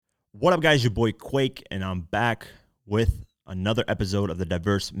What up, guys? Your boy Quake, and I'm back with another episode of the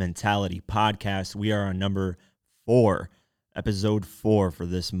Diverse Mentality Podcast. We are on number 4, episode 4 for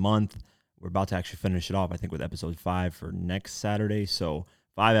this month. We're about to actually finish it off, I think, with episode 5 for next Saturday. So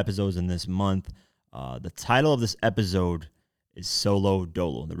 5 episodes in this month. The title of this episode is Solo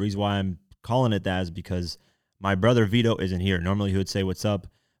Dolo. The reason why I'm calling it that is because my brother Vito isn't here. Normally he would say what's up,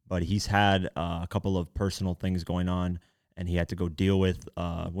 but he's had a couple of personal things going on and he had to go deal with,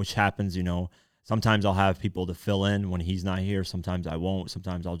 which happens, sometimes I'll have people to fill in when he's not here. Sometimes I won't.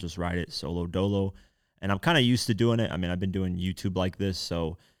 Sometimes I'll just write it solo dolo. And I'm kind of used to doing it. I mean, I've been doing YouTube like this.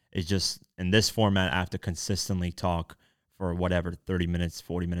 So it's just in this format, I have to consistently talk for whatever, 30 minutes,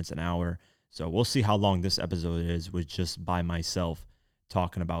 40 minutes, an hour. So we'll see how long this episode is with just by myself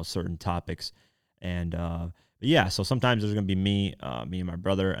talking about certain topics. And yeah, so sometimes there's going to be me and my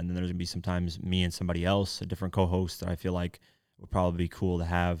brother, and then there's going to be sometimes me and somebody else, a different co-host that I feel like would probably be cool to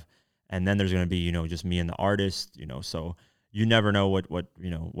have. And then there's going to be, just me and the artist, so you never know what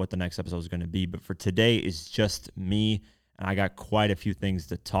the next episode is going to be. But for today, it's just me, and I got quite a few things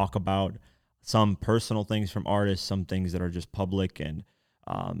to talk about, some personal things from artists, some things that are just public, and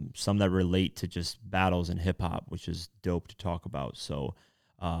some that relate to just battles in hip-hop, which is dope to talk about. So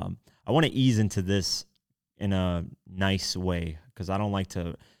I want to ease into this in a nice way because I don't like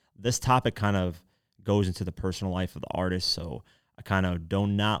to – this topic kind of goes into the personal life of the artist, so I kind of do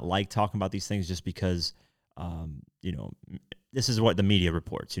not like talking about these things just because, this is what the media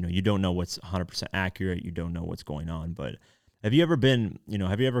reports. You don't know what's 100% accurate. You don't know what's going on. But have you ever been,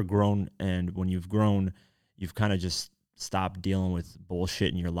 have you ever grown, and when you've grown, you've kind of just stopped dealing with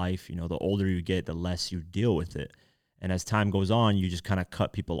bullshit in your life? The older you get, the less you deal with it. And as time goes on, you just kind of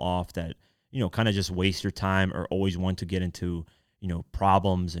cut people off that, kind of just waste your time or always want to get into,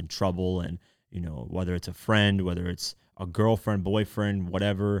 problems and trouble. And, whether it's a friend, whether it's a girlfriend, boyfriend,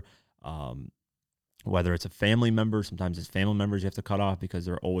 whatever, whether it's a family member, sometimes it's family members you have to cut off because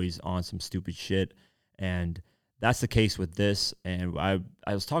they're always on some stupid shit. And that's the case with this. And I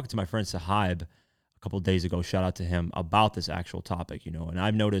was talking to my friend Sahib a couple of days ago, shout out to him, about this actual topic, and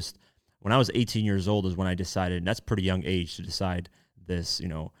I've noticed when I was 18 years old is when I decided, and that's a pretty young age to decide this,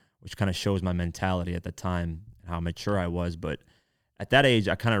 which kind of shows my mentality at the time and how mature I was. But at that age,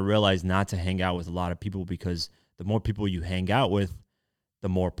 I kind of realized not to hang out with a lot of people because the more people you hang out with, the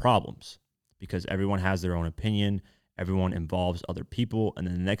more problems, because everyone has their own opinion. Everyone involves other people. And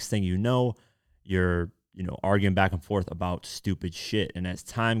then the next thing you know, you're, arguing back and forth about stupid shit. And as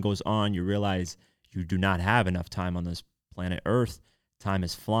time goes on, you realize you do not have enough time on this planet Earth. Time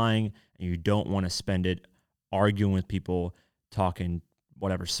is flying, and you don't want to spend it arguing with people, talking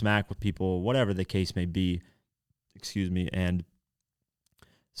whatever smack with people, whatever the case may be. Excuse me. And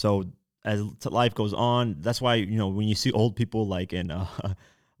so as life goes on, that's why, when you see old people like in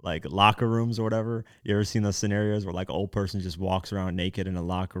like locker rooms or whatever, you ever seen those scenarios where like an old person just walks around naked in a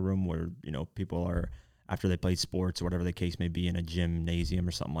locker room where, people are, after they play sports or whatever the case may be, in a gymnasium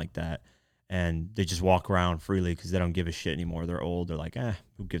or something like that, and they just walk around freely because they don't give a shit anymore. They're old. They're like,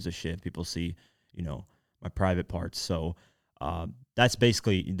 who gives a shit? People see, my private parts. So that's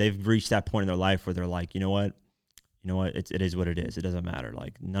basically, they've reached that point in their life where they're like, you know what, it is what it is. It doesn't matter.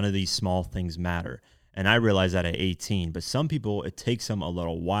 Like, none of these small things matter. And I realized that at 18, but some people, it takes them a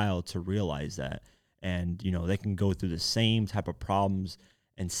little while to realize that. And, they can go through the same type of problems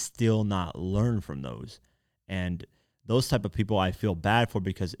and still not learn from those. And those type of people I feel bad for,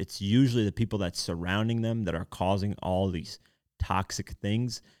 because it's usually the people that's surrounding them that are causing all these toxic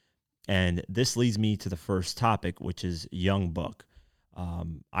things. And this leads me to the first topic, which is Young Buck.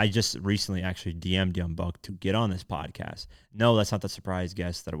 I just recently actually DM'd Young Buck to get on this podcast. No, that's not the surprise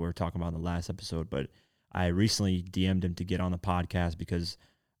guest that we were talking about in the last episode, but I recently DM'd him to get on the podcast because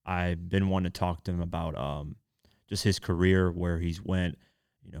I've been wanting to talk to him about just his career, where he's went,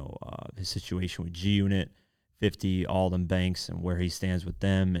 his situation with G Unit, 50, all them banks, and where he stands with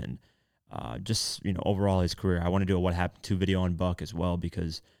them, and just, overall his career. I want to do a What Happened To video on Buck as well,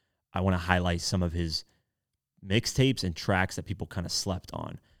 because I want to highlight some of his mixtapes and tracks that people kind of slept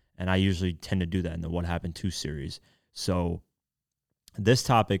on. And I usually tend to do that in the What Happened To series. So this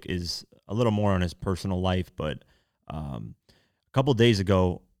topic is a little more on his personal life, but a couple days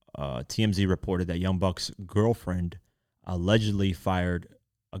ago, TMZ reported that Young Buck's girlfriend allegedly fired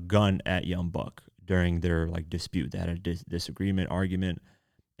a gun at Young Buck during their dispute. They had a disagreement, argument,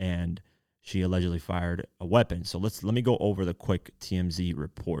 and she allegedly fired a weapon. So let me go over the quick TMZ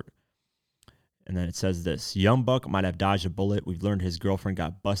report. And then it says this: Young Buck might have dodged a bullet. We've learned his girlfriend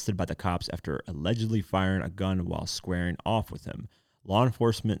got busted by the cops after allegedly firing a gun while squaring off with him. Law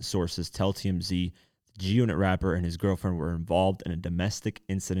enforcement sources tell TMZ The G Unit rapper and his girlfriend were involved in a domestic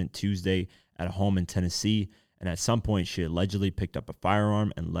incident Tuesday at a home in Tennessee, and at some point she allegedly picked up a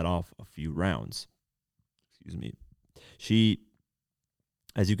firearm and let off a few rounds. Excuse me. She,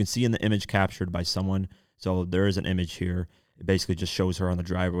 as you can see in the image captured by someone, so there is an image here. It basically just shows her on the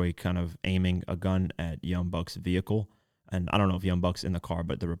driveway kind of aiming a gun at Young Buck's vehicle. And I don't know if Young Buck's in the car,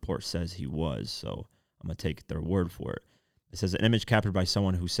 but the report says he was, so I'm going to take their word for it. It says an image captured by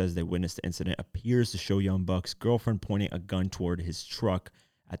someone who says they witnessed the incident appears to show Young Buck's girlfriend pointing a gun toward his truck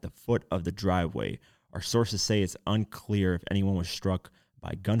at the foot of the driveway. Our sources say it's unclear if anyone was struck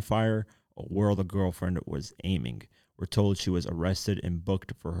by gunfire or where the girlfriend was aiming. We're told she was arrested and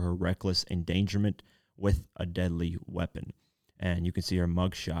booked for her reckless endangerment with a deadly weapon. And you can see her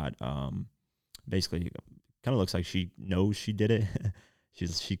mugshot. Basically, kind of looks like she knows she did it.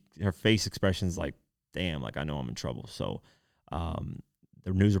 Her face expression is like, damn, like I know I'm in trouble. So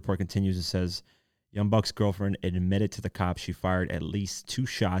the news report continues. It says, Young Buck's girlfriend admitted to the cops she fired at least 2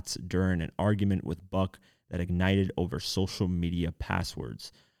 shots during an argument with Buck that ignited over social media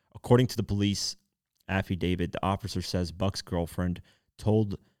passwords. According to the police affidavit, the officer says Buck's girlfriend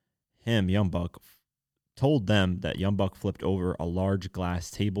told them that Young Buck flipped over a large glass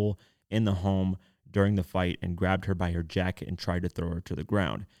table in the home during the fight and grabbed her by her jacket and tried to throw her to the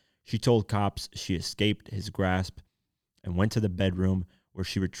ground. She told cops she escaped his grasp and went to the bedroom where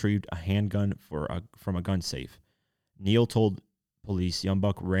she retrieved a handgun from a gun safe. Neal told police Young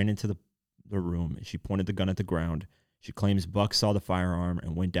Buck ran into the room and she pointed the gun at the ground. She claims Buck saw the firearm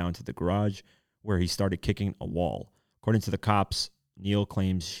and went down to the garage where he started kicking a wall. According to the cops, Neal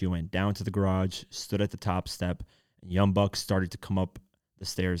claims she went down to the garage, stood at the top step, and Young Buck started to come up the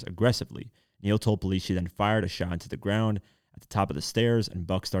stairs aggressively. Neal told police she then fired a shot into the ground at the top of the stairs, and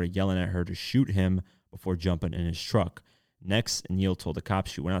Buck started yelling at her to shoot him before jumping in his truck. Next, Neal told the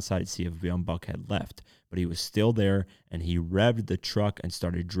cops she went outside to see if Young Buck had left, but he was still there, and he revved the truck and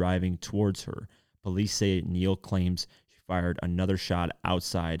started driving towards her. Police say Neal claims she fired another shot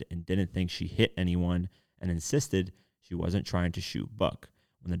outside and didn't think she hit anyone and insisted she wasn't trying to shoot Buck.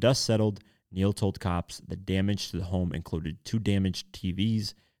 When the dust settled, Neal told cops the damage to the home included 2 damaged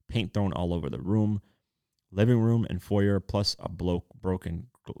TVs, paint thrown all over the room, living room and foyer, plus a broken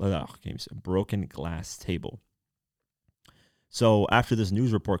glass table. So after this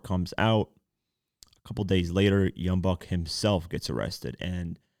news report comes out, a couple days later, Young Buck himself gets arrested.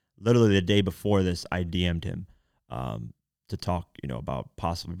 And literally the day before this, I DM'd him to talk, about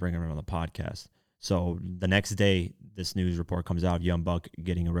possibly bringing him on the podcast. So the next day, this news report comes out, Young Buck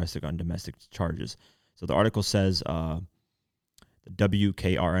getting arrested on domestic charges. So the article says, the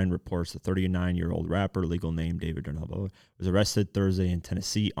WKRN reports the 39-year-old rapper, legal name David Dolo, was arrested Thursday in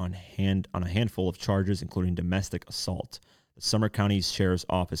Tennessee on a handful of charges, including domestic assault. The Sumner County Sheriff's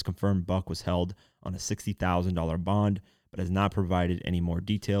Office confirmed Buck was held on a $60,000 bond, but has not provided any more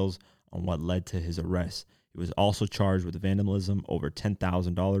details on what led to his arrest. He was also charged with vandalism over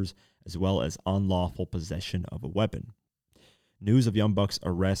 $10,000, as well as unlawful possession of a weapon. News of Young Buck's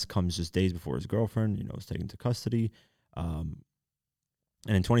arrest comes just days before his girlfriend, was taken to custody. And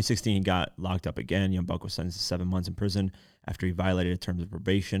in 2016, he got locked up again. Young Buck was sentenced to 7 months in prison after he violated terms of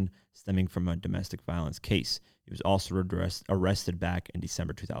probation stemming from a domestic violence case. He was also arrested back in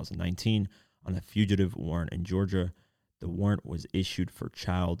December 2019 on a fugitive warrant in Georgia. The warrant was issued for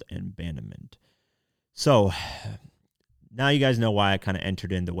child abandonment. So now you guys know why I kind of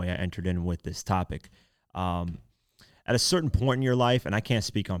entered in the way I entered in with this topic. At a certain point in your life, and I can't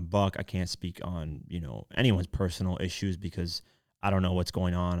speak on Buck, I can't speak on, anyone's personal issues because I don't know what's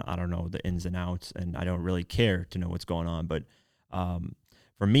going on. I don't know the ins and outs, and I don't really care to know what's going on. But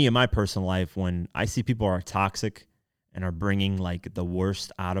for me in my personal life, when I see people are toxic and are bringing like the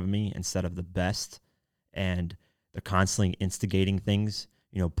worst out of me instead of the best, and they're constantly instigating things,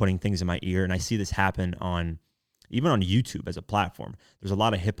 putting things in my ear, and I see this happen even on YouTube as a platform. There's a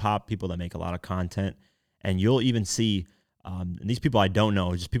lot of hip hop people that make a lot of content, and you'll even see and these people I don't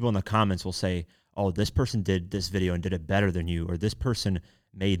know, just people in the comments will say, oh, this person did this video and did it better than you, or this person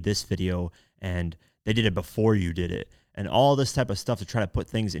made this video and they did it before you did it, and all this type of stuff to try to put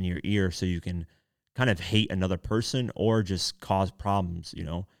things in your ear so you can kind of hate another person or just cause problems,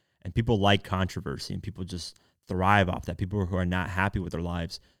 and people like controversy, and people just thrive off that. People who are not happy with their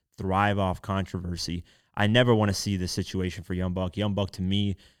lives thrive off controversy. I never want to see this situation for Young Buck. Young Buck to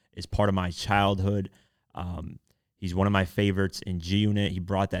me is part of my childhood. He's one of my favorites in G Unit. He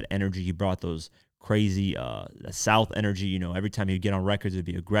brought that energy. He brought those crazy the South energy. Every time he'd get on records, it'd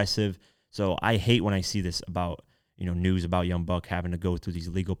be aggressive. So I hate when I see this about, news about Young Buck having to go through these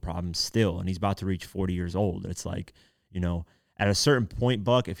legal problems still, and he's about to reach 40 years old. It's like, at a certain point,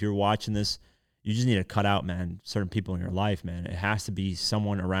 Buck, if you're watching this, you just need to cut out, man, certain people in your life, man. It has to be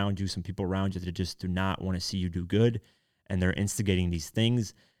someone around you, some people around you that just do not want to see you do good, and they're instigating these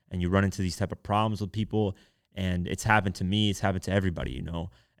things, and you run into these type of problems with people. And it's happened to me. It's happened to everybody, you know.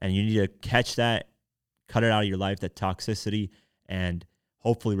 And you need to catch that, cut it out of your life, that toxicity, and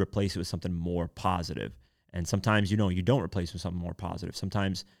hopefully replace it with something more positive. And sometimes, you know, you don't replace it with something more positive.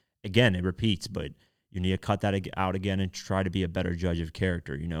 Sometimes, again, it repeats, but you need to cut that out again and try to be a better judge of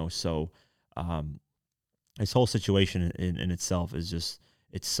character, you know. So this whole situation in itself is just,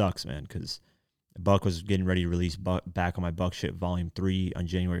 it sucks, man, because Buck was getting ready to release Back on My Buck Shit Volume 3 on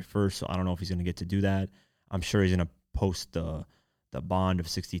January 1st, so I don't know if he's going to get to do that. I'm sure he's going to post the bond of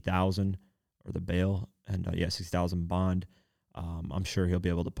 60,000 or the bail, and 60,000 bond. I'm sure he'll be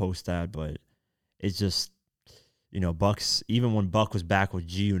able to post that, but it's just, you know, Buck's, even when Buck was back with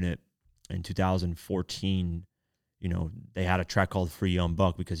G Unit in 2014, you know, they had a track called Free Young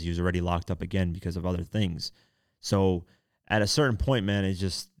Buck because he was already locked up again because of other things. So at a certain point, man, it's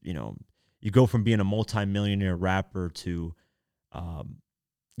just, you know, you go from being a multi-millionaire rapper to,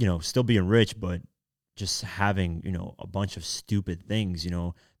 you know, still being rich, but just having, you know, a bunch of stupid things. You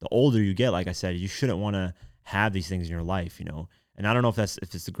know, the older you get, like I said, you shouldn't want to have these things in your life, you know. And I don't know if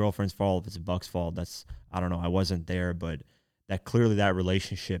it's the girlfriend's fault, if it's Buck's fault. That's, I don't know. I wasn't there, but that clearly that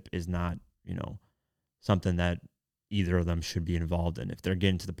relationship is not, you know, something that either of them should be involved in. If they're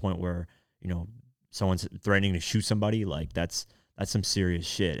getting to the point where, you know, someone's threatening to shoot somebody, like that's some serious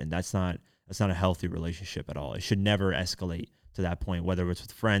shit, and that's not a healthy relationship at all. It should never escalate to that point, whether it's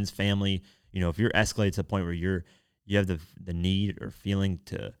with friends, family. You know, if you're escalated to the point where you have the need or feeling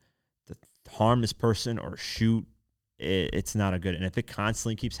to harm this person or shoot, it's not a good. And if it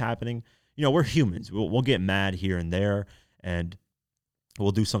constantly keeps happening, you know, we're humans. We'll get mad here and there, and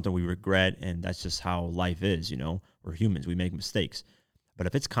we'll do something we regret, and that's just how life is. You know, we're humans. We make mistakes. But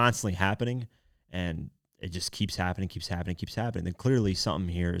if it's constantly happening and it just keeps happening, then clearly something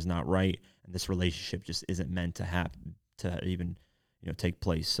here is not right, and this relationship just isn't meant to happen, to even, you know, take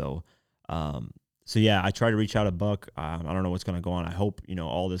place. So, yeah, I try to reach out to Buck. I don't know what's going to go on. I hope, you know,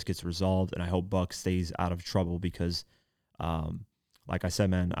 all this gets resolved, and I hope Buck stays out of trouble because, like I said,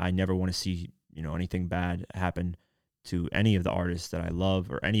 man, I never want to see, you know, anything bad happen to any of the artists that I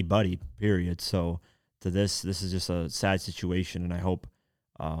love or anybody, period. So to this is just a sad situation, and I hope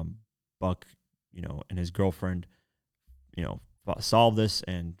Buck, you know, and his girlfriend, you know, solve this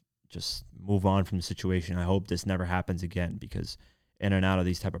and just move on from the situation. I hope this never happens again, because in and out of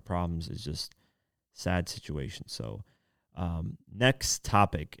these type of problems is just sad situation. So next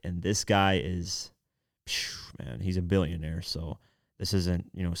topic, and this guy is, man, he's a billionaire. So this isn't,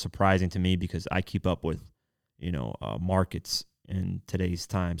 you know, surprising to me because I keep up with, you know, markets in today's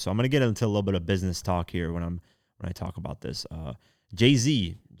time. So I'm going to get into a little bit of business talk here when I talk about this.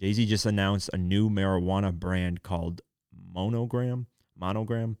 Jay-Z just announced a new marijuana brand called Monogram.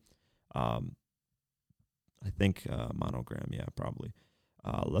 I think Monogram, yeah, probably.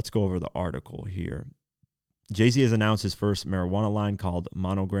 Let's go over the article here. Jay-Z has announced his first marijuana line called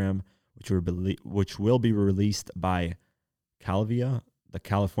Monogram, which will be released by Calvia, the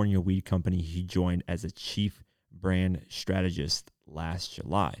California weed company he joined as a chief brand strategist last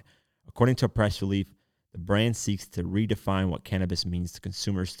July. According to a press release, the brand seeks to redefine what cannabis means to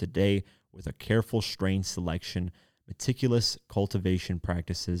consumers today with a careful strain selection, meticulous cultivation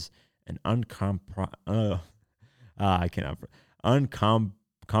practices, and uncompromising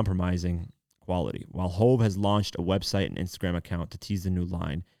quality. While Hove has launched a website and Instagram account to tease the new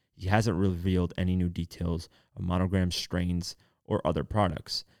line, he hasn't revealed any new details of Monogram strains or other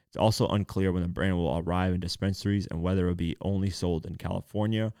products. It's also unclear when the brand will arrive in dispensaries and whether it will be only sold in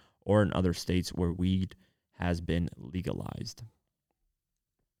California or in other states where weed has been legalized.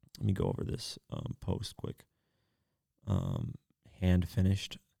 Let me go over this post quick. Hand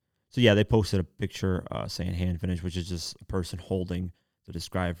finished. So yeah, they posted a picture saying hand finished, which is just a person holding, to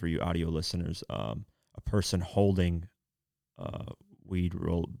describe for you audio listeners, a person holding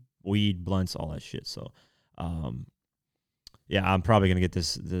weed blunts, all that shit. So yeah, I'm probably gonna get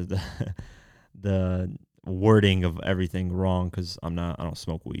the wording of everything wrong because I don't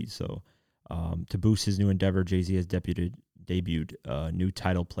smoke weed. So to boost his new endeavor, Jay-Z has debuted a new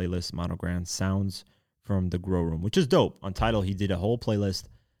Tidal playlist, Monogram Sounds from the Grow Room, which is dope. On Tidal, he did a whole playlist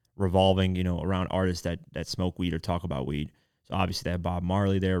revolving, you know, around artists that smoke weed or talk about weed. So obviously they have Bob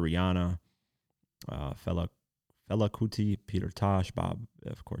Marley there, Rihanna, Fela Kuti, Peter Tosh, Bob,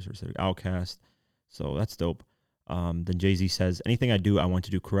 of course, Outkast. So that's dope. Then Jay-Z says, anything I do, I want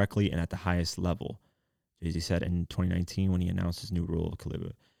to do correctly and at the highest level. Jay-Z said in 2019 when he announced his new rule of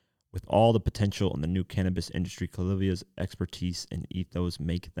Calibra. With all the potential in the new cannabis industry, Calivia's expertise and ethos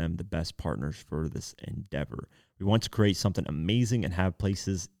make them the best partners for this endeavor. We want to create something amazing and have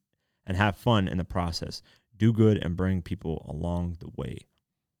places and have fun in the process. Do good and bring people along the way.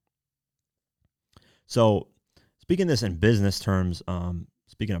 So, speaking this in business terms,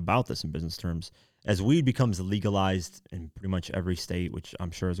 speaking about this in business terms, as weed becomes legalized in pretty much every state, which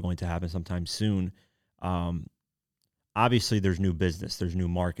I'm sure is going to happen sometime soon, um, obviously there's new business, there's new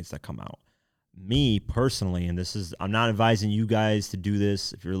markets that come out. Me personally, and this is, I'm not advising you guys to do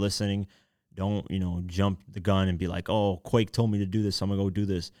this. If you're listening, don't, jump the gun and be like, oh, Quake told me to do this, so I'm gonna go do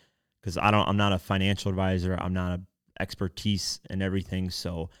this. Because I'm not a financial advisor. I'm not a expertise in everything.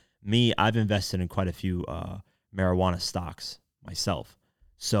 So me, I've invested in quite a few marijuana stocks myself.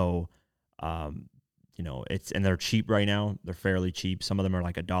 So, and they're cheap right now. They're fairly cheap. Some of them are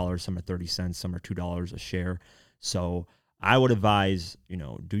like $1, some are 30 cents, some are $2 a share. So I would advise,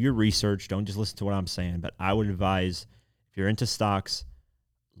 do your research. Don't just listen to what I'm saying, but I would advise if you're into stocks,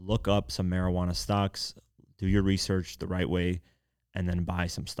 look up some marijuana stocks, do your research the right way, and then buy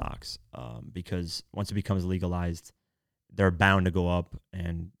some stocks. Because once it becomes legalized, they're bound to go up,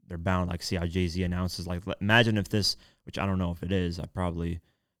 and they're bound, like, see how Jay-Z announces, like, imagine if this, which I don't know if it is,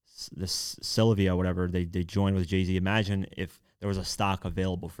 this Sylvia, whatever, they joined with Jay-Z. Imagine if there was a stock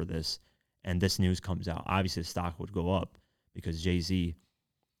available for this, and this news comes out. Obviously, the stock would go up because Jay-Z,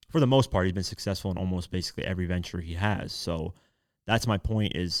 for the most part, he's been successful in almost basically every venture he has. So that's my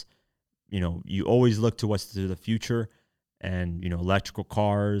point is, you always look to what's to the future, and, electrical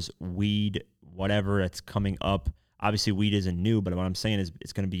cars, weed, whatever that's coming up. Obviously, weed isn't new, but what I'm saying is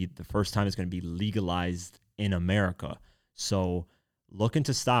it's going to be the first time it's going to be legalized in America. So look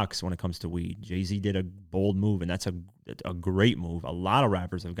into stocks when it comes to weed. Jay-Z did a bold move, and that's a great move. A lot of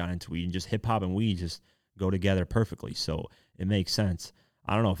rappers have gotten into weed, and just hip-hop and weed just go together perfectly. So it makes sense.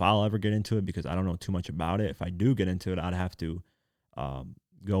 I don't know if I'll ever get into it because I don't know too much about it. If I do get into it, I'd have to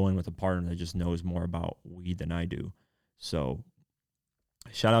go in with a partner that just knows more about weed than I do. So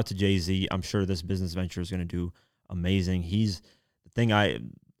shout out to Jay-Z. I'm sure this business venture is going to do amazing. The thing I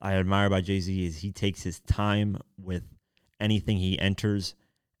admire about Jay-Z is he takes his time with anything he enters,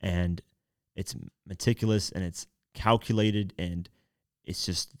 and it's meticulous and it's calculated and it's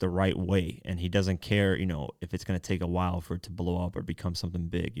just the right way. And he doesn't care, if it's going to take a while for it to blow up or become something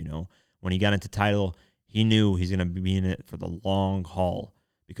big. When he got into Tidal, he knew he's going to be in it for the long haul,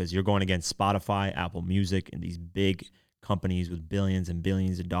 because you're going against Spotify, Apple Music, and these big companies with billions and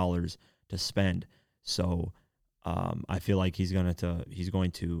billions of dollars to spend. So I feel like he's going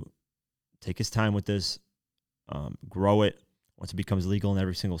to take his time with this, grow it once it becomes legal in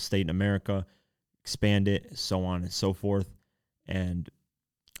every single state in America, expand it, so on and so forth. And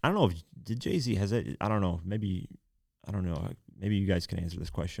I don't know did Jay-Z has it? I don't know. Maybe I don't know. Maybe you guys can answer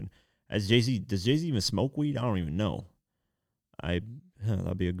this question. Does Jay-Z even smoke weed? I don't even know.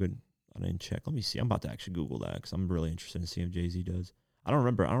 That'd be a good. I didn't check. Let me see. I'm about to actually Google that because I'm really interested in seeing if Jay-Z does. I don't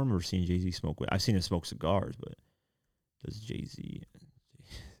remember seeing Jay-Z smoke weed. I've seen him smoke cigars, but does Jay-Z?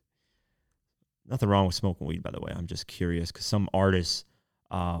 Nothing wrong with smoking weed, by the way. I'm just curious because some artists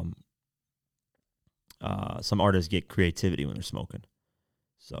get creativity when they're smoking.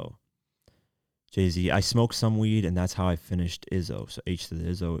 So Jay-Z, I smoked some weed, and that's how I finished Izzo. So H to the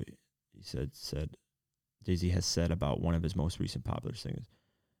Izzo, he said Jay-Z has said about one of his most recent popular singers.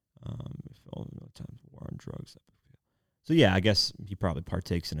 If all times war on drugs. So yeah, I guess he probably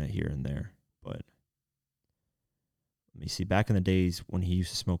partakes in it here and there. But let me see. Back in the days when he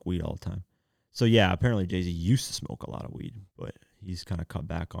used to smoke weed all the time. So yeah, apparently Jay-Z used to smoke a lot of weed, but he's kind of cut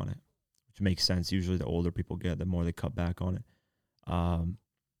back on it, which makes sense. Usually the older people get, the more they cut back on it. So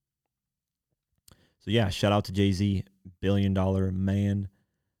yeah, shout out to Jay-Z, $1 billion man,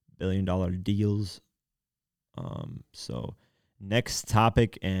 $1 billion deals. So next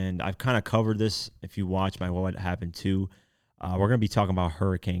topic, and I've kind of covered this if you watch my What Happened To. We're going to be talking about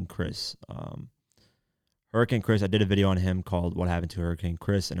Hurricane Chris. Hurricane Chris, I did a video on him called What Happened to Hurricane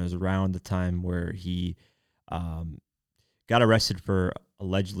Chris, and it was around the time where he got arrested for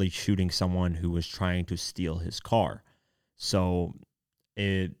allegedly shooting someone who was trying to steal his car. So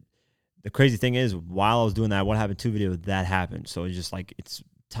the crazy thing is, while I was doing that What Happened To video, that happened. So it's just like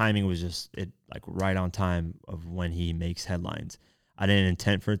timing was just right on time of when he makes headlines. I didn't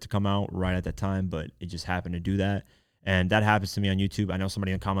intend for it to come out right at that time, but it just happened to do that. And that happens to me on YouTube. I know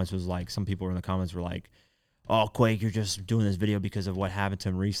somebody in the comments was like, some people in the comments were like, oh, Quake, you're just doing this video because of what happened to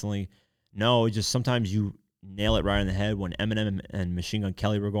him recently. No, it's just sometimes you nail it right in the head. When Eminem and Machine Gun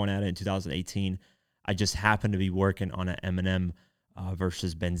Kelly were going at it in 2018, I just happened to be working on an Eminem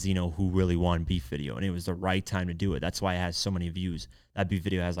versus Benzino, who really won beef video, and it was the right time to do it. That's why it has so many views. That beef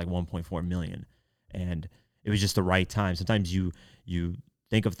video has like 1.4 million, and it was just the right time. Sometimes you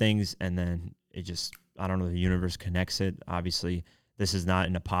think of things and then it just, I don't know, the universe connects it. Obviously, this is not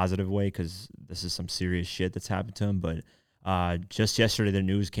in a positive way because this is some serious shit that's happened to him. But just yesterday, the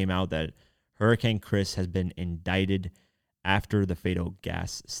news came out that Hurricane Chris has been indicted after the fatal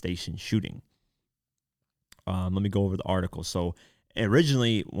gas station shooting. Let me go over the article. So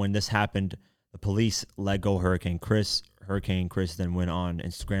originally, when this happened, the police let go Hurricane Chris. Hurricane Chris then went on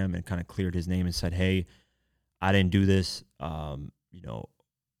Instagram and kind of cleared his name and said, "Hey, I didn't do this.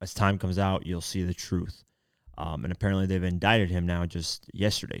 As time comes out, you'll see the truth." And apparently, they've indicted him now just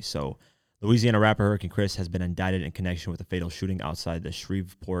yesterday. So Louisiana rapper Hurricane Chris has been indicted in connection with the fatal shooting outside the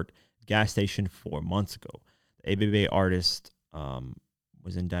Shreveport gas station 4 months ago. The ABBA artist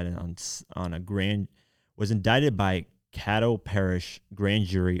was indicted was indicted by Caddo Parish grand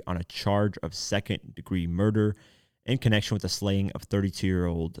jury on a charge of second-degree murder in connection with the slaying of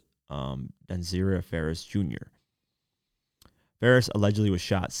 32-year-old Danzira Ferris Jr. Ferris allegedly was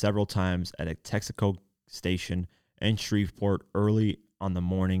shot several times at a Texaco station in Shreveport early on the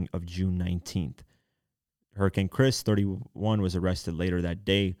morning of June 19th. Hurricane Chris, 31, was arrested later that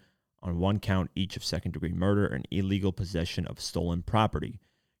day on one count each of second-degree murder and illegal possession of stolen property.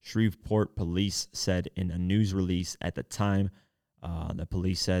 Shreveport police said in a news release at the time, the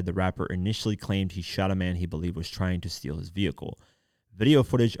police said the rapper initially claimed he shot a man he believed was trying to steal his vehicle. Video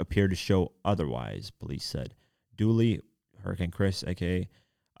footage appeared to show otherwise, police said. Dooley, Hurricane Chris, a.k.a.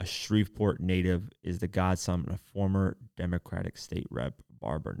 a Shreveport native, is the godson of former Democratic state rep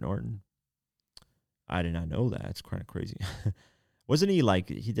Barbara Norton. I did not know that. It's kind of crazy. Wasn't he like,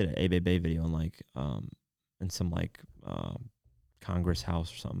 he did an A-Bay video in some Congress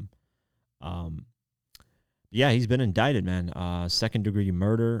house or something. Yeah, he's been indicted, man. Second degree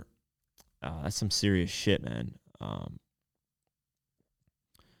murder. That's some serious shit, man.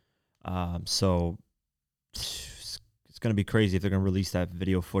 So it's gonna be crazy if they're gonna release that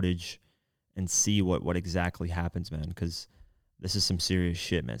video footage and see what exactly happens, man. Because this is some serious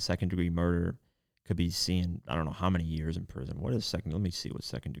shit, man. Second degree murder could be seeing, I don't know how many years in prison. What is second? Let me see what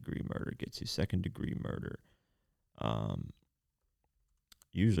second degree murder gets you. Second degree murder.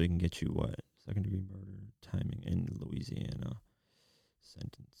 Usually can get you what? Second degree murder, timing in Louisiana.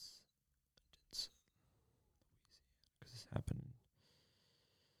 Sentence. Because this happened.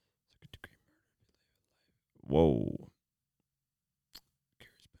 Second degree murder. Whoa.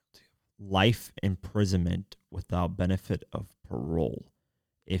 Life imprisonment without benefit of parole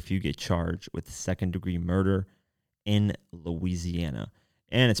if you get charged with second degree murder in Louisiana.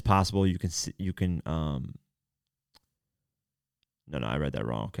 And it's possible you can No, I read that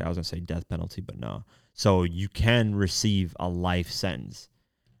wrong. Okay, I was going to say death penalty, but no. So you can receive a life sentence.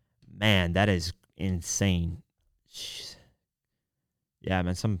 Man, that is insane. Jeez. Yeah,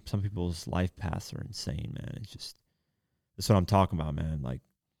 man, some people's life paths are insane, man. It's just, that's what I'm talking about, man. Like,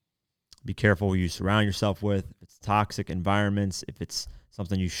 be careful who you surround yourself with. If it's toxic environments, if it's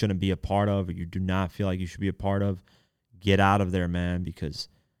something you shouldn't be a part of or you do not feel like you should be a part of, get out of there, man. Because,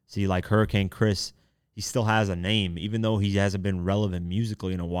 see, like Hurricane Chris, he still has a name. Even though he hasn't been relevant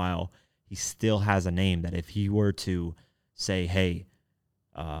musically in a while, he still has a name that if he were to say, hey,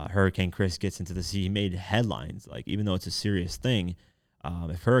 Hurricane Chris gets into the sea, he made headlines. Like, even though it's a serious thing,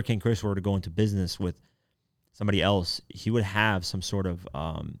 if Hurricane Chris were to go into business with somebody else, he would have some sort of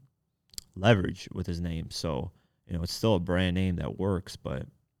leverage with his name. So, it's still a brand name that works, but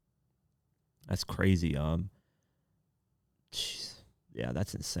that's crazy. Yeah,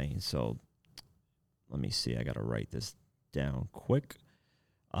 that's insane. So, let me see. I got to write this down quick.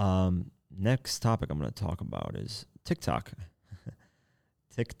 Next topic I'm going to talk about is TikTok.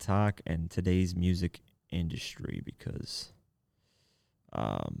 TikTok and today's music industry because,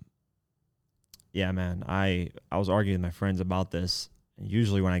 yeah, man, I was arguing with my friends about this. And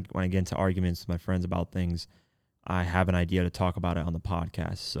usually when I get into arguments with my friends about things, I have an idea to talk about it on the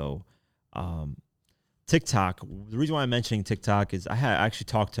podcast. So, TikTok, the reason why I'm mentioning TikTok is I actually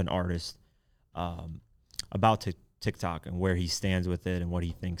talked to an artist about TikTok and where he stands with it and what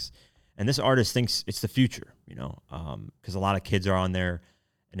he thinks. And this artist thinks it's the future, because a lot of kids are on there.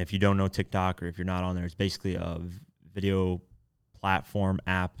 And if you don't know TikTok or if you're not on there, it's basically a video platform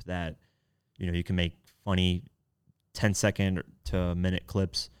app that, you can make funny 10-second to a minute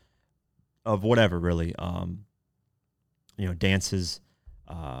clips of whatever, really. Dances,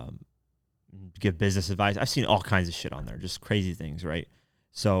 give business advice. I've seen all kinds of shit on there, just crazy things, right?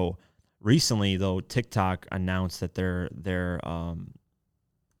 So recently, though, TikTok announced that they're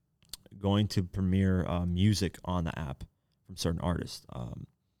going to premiere music on the app from certain artists.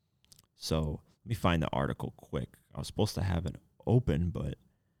 So let me find the article quick. I was supposed to have it open, but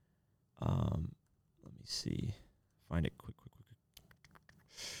let me see. Find it quick.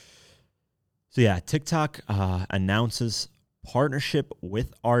 So yeah, TikTok announces partnership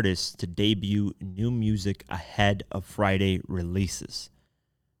with artists to debut new music ahead of Friday releases.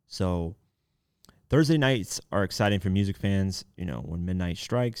 So Thursday nights are exciting for music fans. You know, when midnight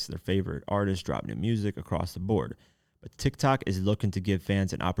strikes, their favorite artists drop new music across the board. But TikTok is looking to give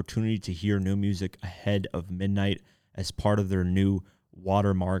fans an opportunity to hear new music ahead of midnight as part of their new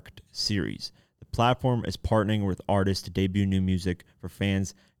watermarked series. The platform is partnering with artists to debut new music for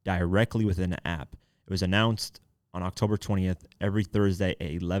fans directly within the app. It was announced on October 20th, every Thursday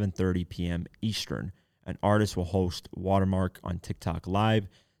at 11:30 p.m. Eastern. An artist will host Watermark on TikTok Live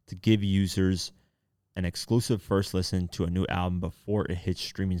to give users an exclusive first listen to a new album before it hits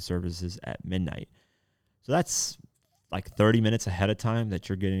streaming services at midnight. So that's like 30 minutes ahead of time that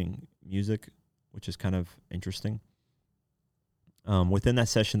you're getting music, which is kind of interesting. Within that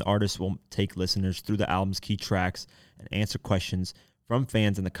session, the artist will take listeners through the album's key tracks and answer questions from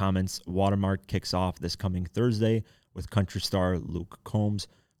fans in the comments. Watermark kicks off this coming Thursday with country star Luke Combs,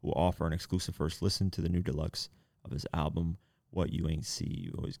 who will offer an exclusive first listen to the new deluxe of his album, What You Ain't See,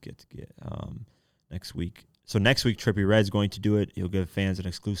 You Always Get to Get, next week. So next week, Trippie Redd's going to do it. He'll give fans an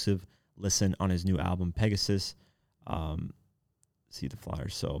exclusive listen on his new album, Pegasus. See the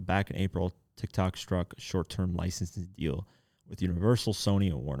flyers. So back in April, TikTok struck a short-term licensing deal with Universal, Sony,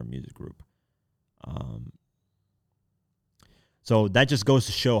 and Warner Music Group. So that just goes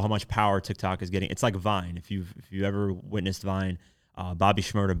to show how much power TikTok is getting. It's like Vine. If you ever witnessed Vine, Bobby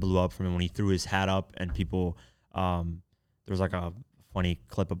Shmurda blew up from him when he threw his hat up, and people, there was like a funny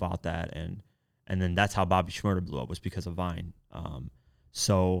clip about that, and then that's how Bobby Shmurda blew up, was because of Vine.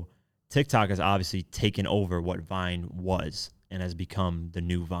 So TikTok has obviously taken over what Vine was and has become the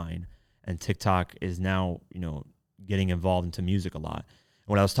new Vine, and TikTok is now, you know, getting involved into music a lot. And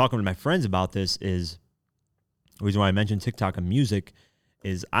when I was talking to my friends about this, is the reason why I mentioned TikTok and music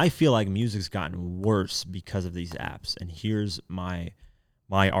is I feel like music's gotten worse because of these apps. And here's my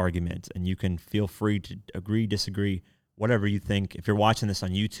argument, and you can feel free to agree, disagree, whatever you think. If you're watching this on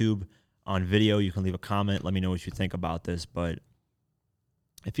YouTube, on video, you can leave a comment. Let me know what you think about this. But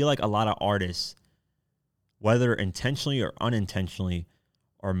I feel like a lot of artists, whether intentionally or unintentionally,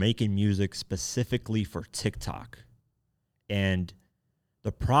 are making music specifically for TikTok. And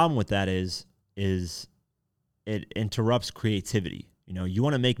the problem with that is it interrupts creativity. You know, you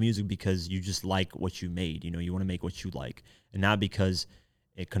want to make music because you just like what you made. You know, you want to make what you like, and not because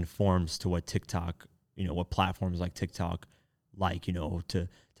it conforms to what TikTok, you know, what platforms like TikTok like, you know, to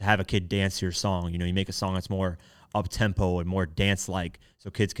have a kid dance to your song. You know, you make a song that's more up-tempo and more dance-like so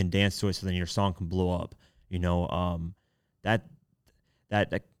kids can dance to it, so then your song can blow up. You know, that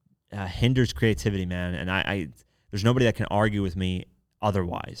hinders creativity, man. And I there's nobody that can argue with me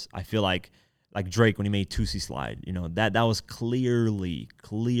otherwise. I feel like Drake when he made Tootsie Slide, you know, that was clearly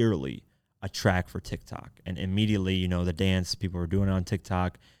a track for TikTok. And immediately, you know, the dance, people were doing it on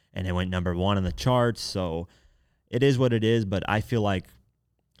TikTok, and it went #1 on the charts. So it is what it is. But I feel like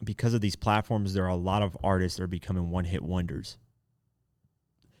because of these platforms, there are a lot of artists that are becoming one-hit wonders.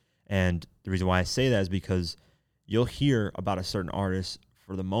 And the reason why I say that is because you'll hear about a certain artist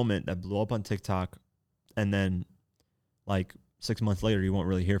for the moment that blew up on TikTok, and then like 6 months later, you won't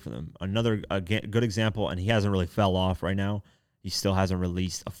really hear from them. Another good example, and he hasn't really fell off right now. He still hasn't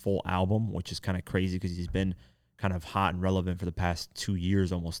released a full album, which is kind of crazy because he's been kind of hot and relevant for the past 2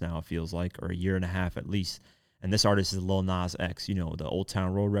 years almost now, it feels like, or a year and a half at least. And this artist is Lil Nas X, you know, the Old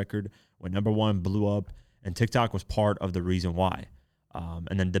Town Road record went #1, blew up, and TikTok was part of the reason why.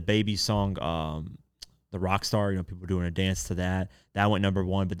 And then the Baby song, the Rockstar, you know, people doing a dance to that. That went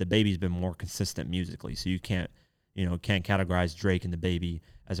 #1, but the Baby's been more consistent musically, so you can't categorize Drake and the Baby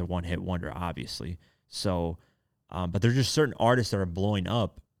as a one-hit wonder, obviously. So, but there's just certain artists that are blowing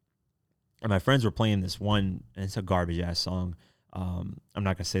up. And my friends were playing this one, and it's a garbage-ass song. I'm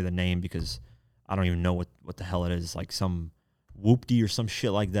not going to say the name because I don't even know what the hell it is. Like some whoopty or some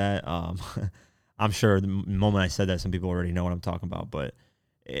shit like that. I'm sure the moment I said that, some people already know what I'm talking about. But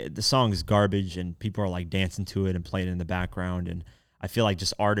the song is garbage, and people are like dancing to it and playing it in the background. And I feel like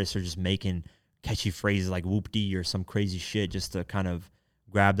just artists are just making catchy phrases like whoopty or some crazy shit just to kind of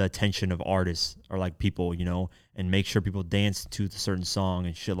grab the attention of artists or like people, you know, and make sure people dance to the certain song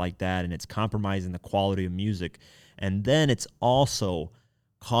and shit like that. And it's compromising the quality of music. And then it's also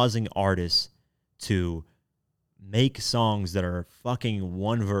causing artists to make songs that are fucking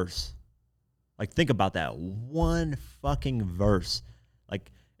one verse. Like, think about that. One fucking verse.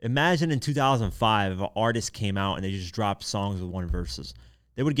 Like, Imagine in 2005 if an artist came out and they just dropped songs with one verses.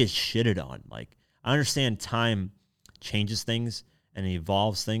 They would get shitted on. Like, I understand time changes things and it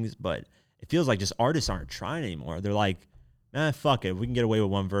evolves things, but it feels like just artists aren't trying anymore. They're like, man, fuck it. If we can get away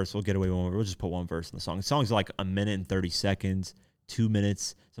with one verse, we'll get away with one verse. We'll just put one verse in the song. The song's like a minute and 30 seconds, 2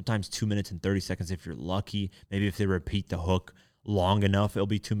 minutes, sometimes 2 minutes and 30 seconds if you're lucky. Maybe if they repeat the hook long enough, it'll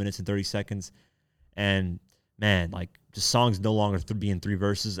be 2 minutes and 30 seconds. And man, like, just songs no longer being three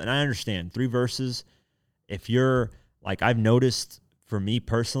verses. And I understand three verses. If you're like, I've noticed for me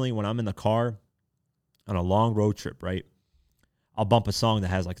personally, when I'm in the car on a long road trip, right? I'll bump a song that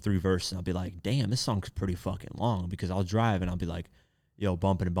has like three verses and I'll be like, damn, this song's pretty fucking long, because I'll drive and I'll be like, yo,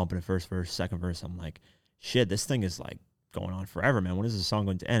 bumping it, first verse, second verse. I'm like, shit, this thing is like going on forever, man. When is this song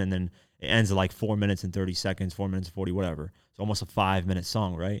going to end? And then it ends at like 4 minutes and 30 seconds, 4 minutes and 40, whatever. It's almost a 5-minute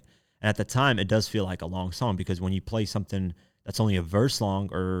song, right? And at the time, it does feel like a long song, because when you play something that's only a verse long,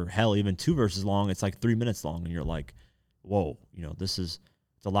 or hell, even 2 verses long, it's like 3 minutes long. And you're like, whoa, it's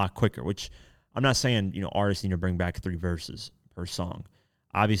a lot quicker, which I'm not saying, artists need to bring back 3 verses per song.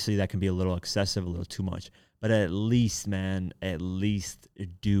 Obviously, that can be a little excessive, a little too much. But at least, man,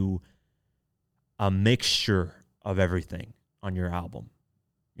 do a mixture of everything on your album.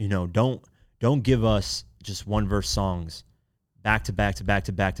 Don't give us just one verse songs back to back to back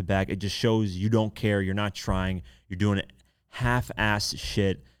to back to back. It just shows you don't care. You're not trying. You're doing half-assed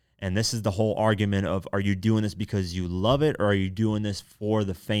shit. And this is the whole argument of, are you doing this because you love it, or are you doing this for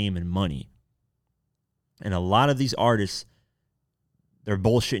the fame and money? And a lot of these artists, they're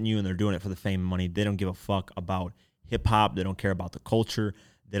bullshitting you and they're doing it for the fame and money. They don't give a fuck about hip-hop. They don't care about the culture.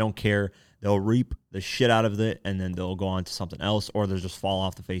 They don't care. They'll reap the shit out of it, and then they'll go on to something else, or they'll just fall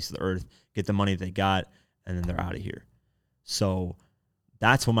off the face of the earth, get the money they got, and then they're out of here. So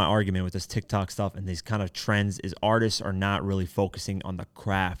that's what my argument with this TikTok stuff and these kind of trends is, artists are not really focusing on the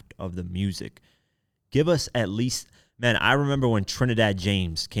craft of the music. Give us at least, man, I remember when Trinidad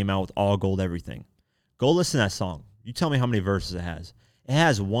James came out with All Gold Everything. Go listen to that song. You tell me how many verses it has. It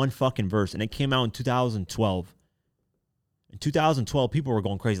has one fucking verse, and it came out in 2012. In 2012, people were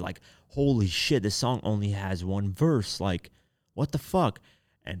going crazy, like, holy shit, this song only has one verse. Like, what the fuck?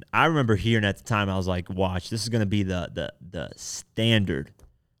 And I remember hearing at the time, I was like, watch, this is going to be the standard.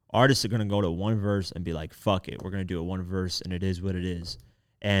 Artists are going to go to one verse and be like, fuck it, we're going to do a one verse, and it is what it is.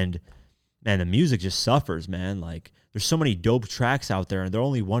 And, man, the music just suffers, man. Like, there's so many dope tracks out there, and they're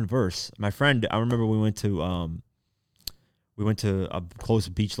only one verse. My friend, I remember we went to a close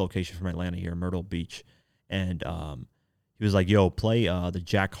beach location from Atlanta here, Myrtle Beach, and he was like, yo, play the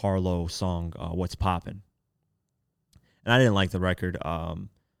Jack Harlow song, What's Poppin'. And I didn't like the record. I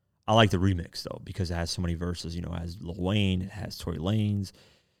like the remix, though, because it has so many verses. It has Lil Wayne, it has Tory Lanez,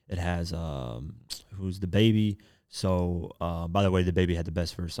 it has who's the Baby. So, by the way, the Baby had the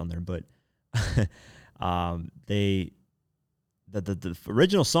best verse on there, but the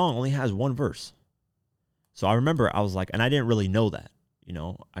original song only has one verse. So I remember I was like, and I didn't really know that.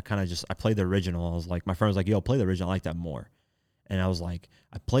 I played the original. I was like, my friend was like, yo, play the original. I like that more. And I was like,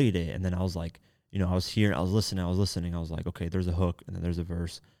 I played it, and then I was like, I was here, I was listening. I was like, okay, there's a hook, and then there's a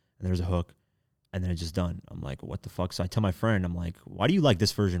verse, and there's a hook, and then it's just done. I'm like, what the fuck? So I tell my friend, I'm like, why do you like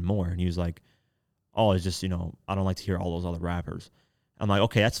this version more? And he was like, oh, it's just, I don't like to hear all those other rappers. I'm like,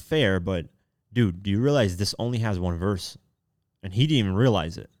 okay, that's fair, but dude, do you realize this only has one verse? And he didn't even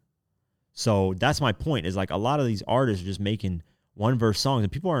realize it. So that's my point, is like, a lot of these artists are just making one verse songs,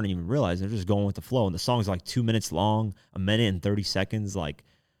 and people aren't even realizing. They're just going with the flow. And the song's like 2 minutes long, a minute and 30 seconds. Like,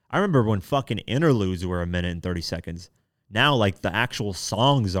 I remember when fucking interludes were a minute and 30 seconds. Now, like, the actual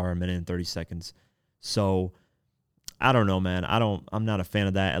songs are a minute and 30 seconds. So I don't know, man. I'm not a fan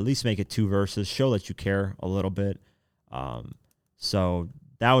of that. At least make it 2 verses. Show that you care a little bit. So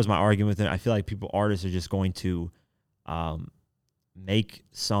that was my argument with it. I feel like artists are just going to make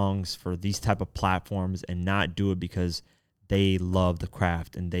songs for these type of platforms and not do it because they love the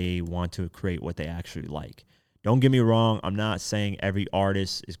craft and they want to create what they actually like. Don't get me wrong. I'm not saying every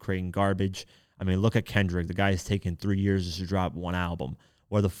artist is creating garbage. I mean, look at Kendrick. The guy has taken 3 years just to drop one album.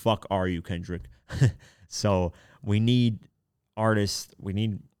 Where the fuck are you, Kendrick? So we need artists.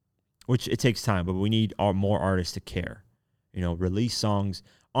 Which it takes time, but we need more artists to care. Release songs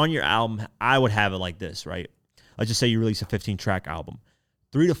on your album. I would have it like this, right? Let's just say you release a 15-track album.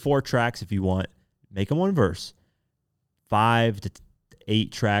 3 to 4 tracks if you want. Make them one verse. 5 to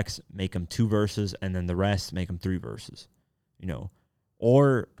 8 tracks, make them 2 verses, and then the rest make them 3 verses.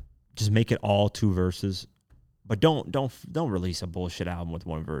 Or just make it all 2 verses. But don't release a bullshit album with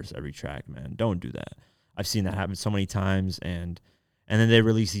 1 verse every track, man. Don't do that. I've seen that happen so many times, and then they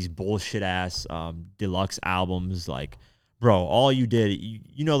release these bullshit ass deluxe albums. Like, Bro, all you did,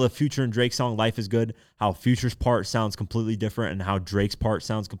 you know the Future and Drake song "Life Is Good," how Future's part sounds completely different and how Drake's part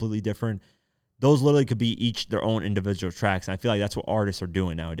sounds completely different. Those literally could be each their own individual tracks. And I feel like that's what artists are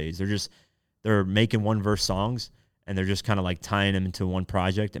doing nowadays. They're making one verse songs and they're just kind of like tying them into one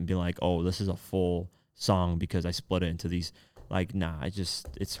project and being like, oh, this is a full song because I split it into these. Like, nah,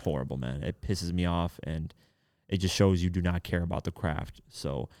 it's horrible, man. It pisses me off and it just shows you do not care about the craft.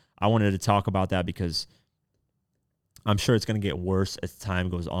 So I wanted to talk about that because I'm sure it's going to get worse as time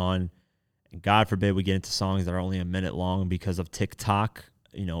goes on. And God forbid we get into songs that are only a minute long because of TikTok,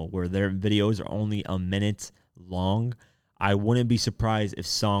 where their videos are only a minute long. I wouldn't be surprised if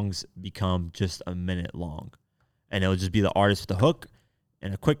songs become just a minute long. And it'll just be the artist with the hook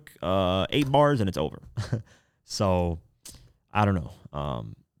and a quick 8 bars and it's over. So I don't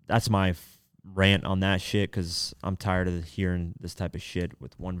know. That's my rant on that shit because I'm tired of hearing this type of shit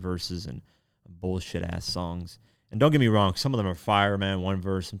with one verses and bullshit ass songs. And don't get me wrong, some of them are fire, man. One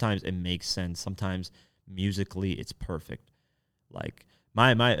verse, sometimes it makes sense. Sometimes musically it's perfect. Like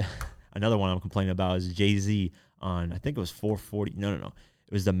my another one I'm complaining about is Jay-Z on, I think it was 440. No.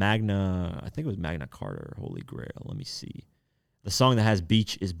 It was I think it was Magna Carta, Holy Grail. Let me see. The song that has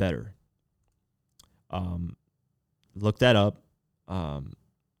Beach is Better. Look that up.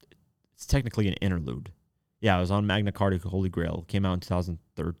 It's technically an interlude. Yeah, it was on Magna Carta, Holy Grail. It came out in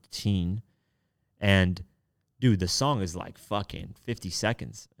 2013. And dude, the song is like fucking 50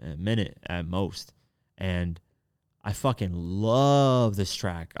 seconds, a minute at most. And I fucking love this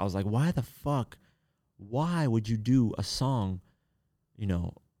track. I was like, why would you do a song,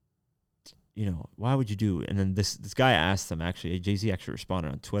 why would you do? And then this guy asked him, actually, Jay-Z actually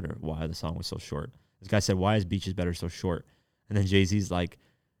responded on Twitter why the song was so short. This guy said, why is Beach is Better so short? And then Jay-Z's like,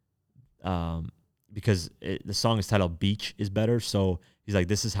 because the song is titled Beach is Better. So he's like,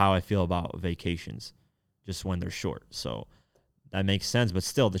 this is how I feel about vacations, just when they're short. So that makes sense. But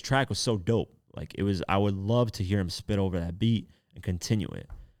still, the track was so dope. Like I would love to hear him spit over that beat and continue it.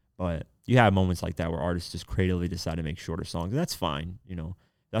 But you have moments like that where artists just creatively decide to make shorter songs. And that's fine.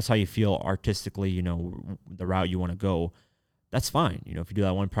 That's how you feel artistically, the route you want to go. That's fine. If you do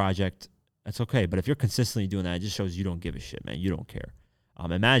that one project, that's okay. But if you're consistently doing that, it just shows you don't give a shit, man. You don't care.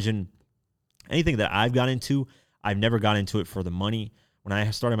 Imagine anything that I've got into, I've never got into it for the money. When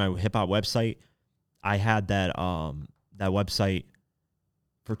I started my hip hop website, I had that website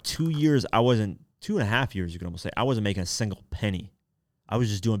for 2 years. 2.5 years, you can almost say. I wasn't making a single penny. I was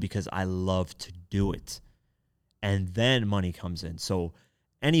just doing it because I love to do it. And then money comes in. So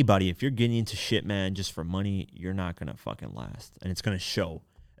anybody, if you're getting into shit, man, just for money, you're not going to fucking last. And it's going to show.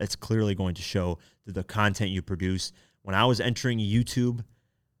 It's clearly going to show through the content you produce. When I was entering YouTube,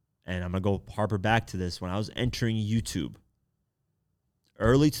 and I'm going to go harper back to this, when I was entering YouTube,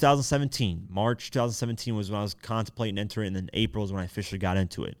 early 2017, March 2017 was when I was contemplating entering, and then April is when I officially got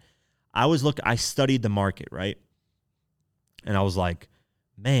into it. I studied the market, right? And I was like,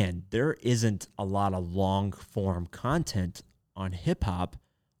 man, there isn't a lot of long form content on hip hop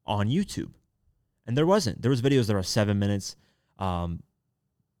on YouTube. And there wasn't. There was videos that are 7 minutes.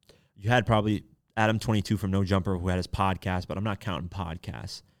 You had probably Adam22 from No Jumper who had his podcast, but I'm not counting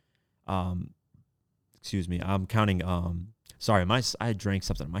podcasts. Excuse me. I'm counting, sorry, I drank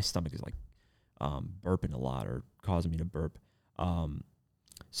something. My stomach is like burping a lot or causing me to burp.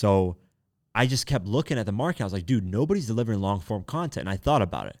 So I just kept looking at the market. I was like, dude, nobody's delivering long form content. And I thought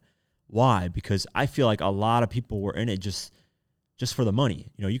about it. Why? Because I feel like a lot of people were in it just for the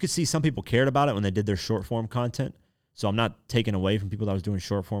money. You could see some people cared about it when they did their short form content. So I'm not taking away from people that was doing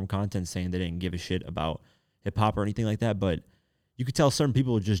short form content saying they didn't give a shit about hip hop or anything like that. But you could tell certain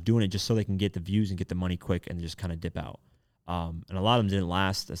people were just doing it just so they can get the views and get the money quick and just kind of dip out. And a lot of them didn't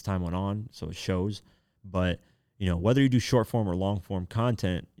last as time went on, so it shows. But, whether you do short form or long form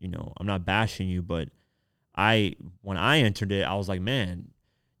content, I'm not bashing you, but when I entered it, I was like, man,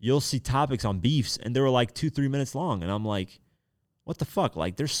 you'll see topics on beefs, and they were like 2-3 minutes long. And I'm like, what the fuck?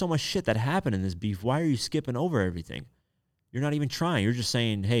 Like, there's so much shit that happened in this beef. Why are you skipping over everything? You're not even trying. You're just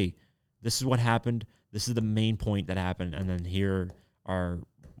saying, hey, this is what happened. This is the main point that happened. And then here are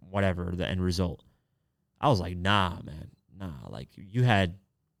whatever, the end result. I was like, nah, man. Nah. Like, you had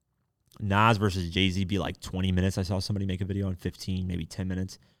Nas versus Jay-Z be like 20 minutes. I saw somebody make a video on 15, maybe 10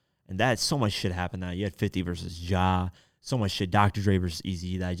 minutes. And so much shit happened that. You had 50 versus Ja. So much shit. Dr. Dre versus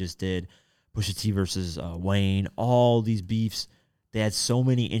Eazy that I just did. Pusha T versus Wayne. All these beefs. They had so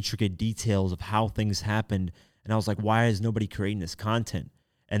many intricate details of how things happened. And I was like, why is nobody creating this content?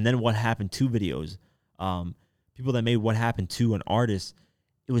 And then What Happened To videos. People that made What Happened To an artist,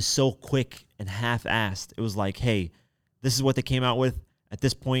 it was so quick and half-assed. It was like, hey, this is what they came out with at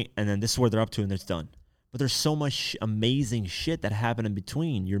this point, and then this is where they're up to, and it's done. but there's so much amazing shit that happened in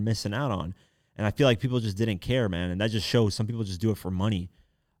between you're missing out on. And I feel like people just didn't care, man. And that just shows some people just do it for money.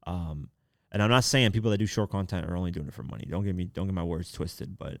 And I'm not saying people that do short content are only doing it for money. Don't get my words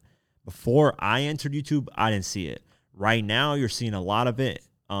twisted. But before I entered YouTube, I didn't see it. Right now, you're seeing a lot of it.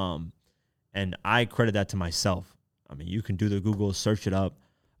 And I credit that to myself. I mean, you can do the Google, search it up,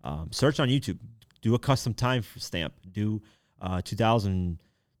 search on YouTube, do a custom time stamp, do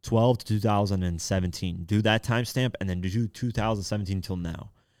 2012 to 2017, do that timestamp, and then do 2017 till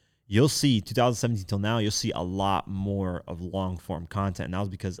now. You'll see 2017 till now, you'll see a lot more of long form content. And that was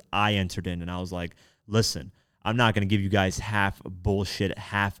because I entered in and I was like, listen, I'm not going to give you guys half bullshit,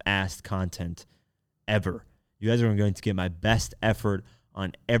 half-assed content ever. You guys are going to get my best effort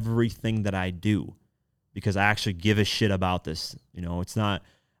on everything that I do because I actually give a shit about this. You know,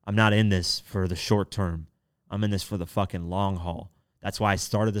 I'm not in this for the short term. I'm in this for the fucking long haul. That's why I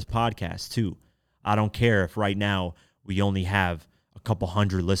started this podcast too. I don't care if right now we only have a couple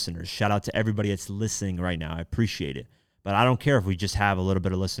hundred listeners. Shout out to everybody that's listening right now. I appreciate it. But I don't care if we just have a little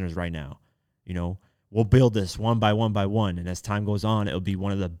bit of listeners right now. You know, we'll build this one by one by one. And as time goes on, it'll be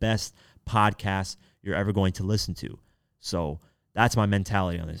one of the best podcasts you're ever going to listen to. So that's my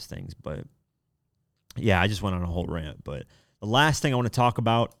mentality on these things. But yeah, I just went on a whole rant. But the last thing I want to talk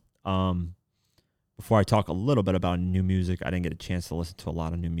about, before I talk a little bit about new music, I didn't get a chance to listen to a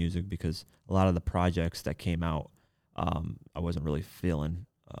lot of new music because a lot of the projects that came out, I wasn't really feeling.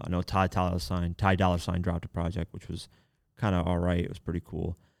 I know Ty Dolla $ign dropped a project, which was kind of all right. It was pretty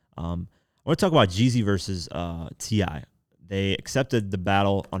cool. I want to talk about Jeezy versus T.I. They accepted the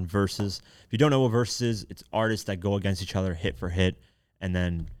battle on Versus. If you don't know what Versus is, it's artists that go against each other hit for hit, and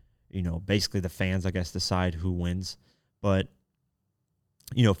then, you know, basically the fans, I guess, decide who wins. But,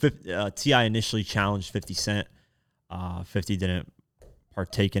 you know, T.I. initially challenged 50 Cent. 50 didn't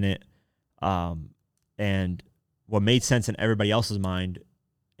partake in it. And what made sense in everybody else's mind,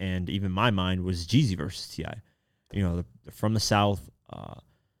 and even my mind, was Jeezy versus T.I. You know, they're from the South,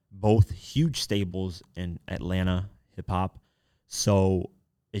 both huge stables in Atlanta hip-hop, so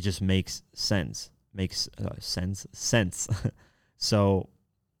it just makes sense. Sense. So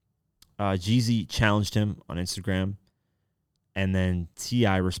Jeezy challenged him on Instagram, and then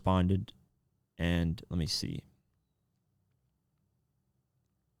T.I. responded, and let me see.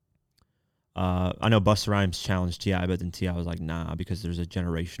 I know Busta Rhymes challenged T.I., but then T.I. was like, nah, because there's a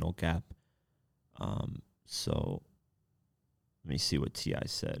generational gap. So let me see what T.I.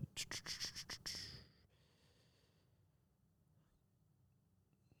 said.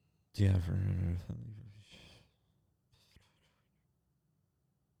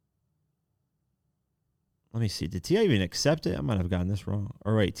 Let me see. Did T.I. even accept it? I might have gotten this wrong.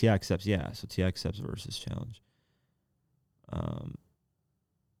 Or wait, T.I. accepts. Yeah, so T.I. accepts versus challenge.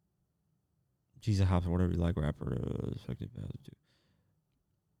 Jesus Hops, whatever you like, rapper.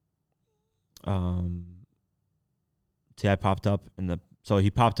 T.I. popped up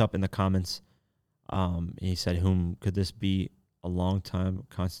he popped up in the comments. He said, "Whom could this be? A long-time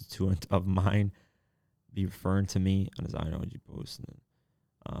constituent of mine be referring to me on his INOG post."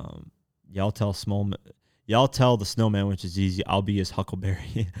 Y'all tell the snowman, which is easy. I'll be his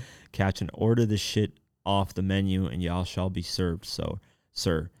Huckleberry. Catch and order this shit off the menu, and y'all shall be served. So,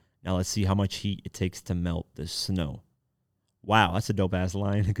 sir. Now let's see how much heat it takes to melt this snow. Wow, that's a dope-ass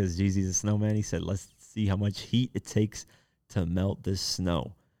line because Jeezy's a snowman. He said, let's see how much heat it takes to melt this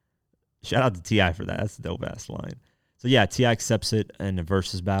snow. Shout out to T.I. for that. That's a dope-ass line. So, yeah, T.I. accepts it in a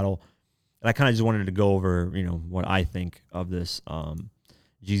versus battle. And I kind of just wanted to go over, you know, what I think of this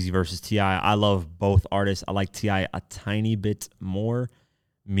Jeezy versus T.I. I love both artists. I like T.I. a tiny bit more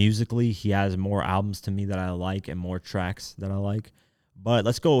musically. He has more albums to me that I like and more tracks that I like. But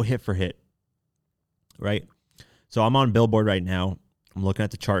let's go hit for hit, right? So I'm on Billboard right now. I'm looking at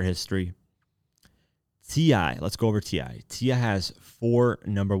the chart history. T.I., let's go over T.I. T.I. has 4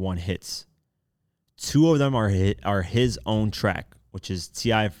 number 1 hits. 2 of them are his own track, which is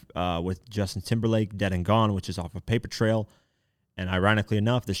T.I. With Justin Timberlake, Dead and Gone, which is off of Paper Trail. And ironically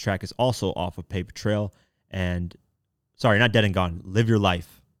enough, this track is also off of Paper Trail. And, sorry, not Dead and Gone, Live Your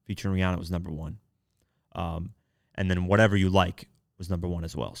Life, featuring Rihanna, was number 1. And then Whatever You Like was number 1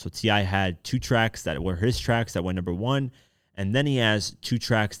 as well. So T.I. had 2 tracks that were his tracks that went number 1, and then he has 2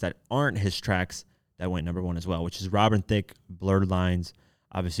 tracks that aren't his tracks that went number 1 as well, which is Robin Thicke, Blurred Lines,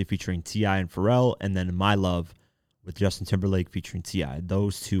 obviously featuring T.I. and Pharrell, and then My Love with Justin Timberlake featuring T.I.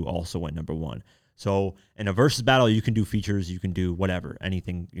 Those 2 also went number 1. So in a versus battle, you can do features, you can do whatever,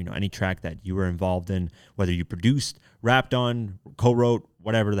 anything, you know, any track that you were involved in, whether you produced, rapped on, co-wrote,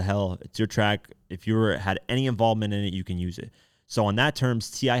 whatever the hell, it's your track. If you had any involvement in it, you can use it. So on that terms,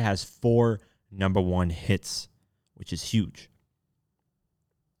 T.I. has 4 number one hits, which is huge.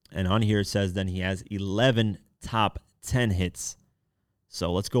 And on here it says then he has 11 top 10 hits.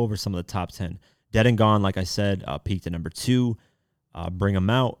 So let's go over some of the top 10. Dead and Gone, like I said, peaked at number 2. Bring 'Em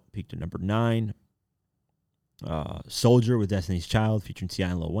Out peaked at number 9. Soldier with Destiny's Child featuring T.I.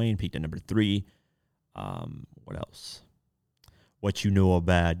 and Lil Wayne peaked at number 3. What else? What You Know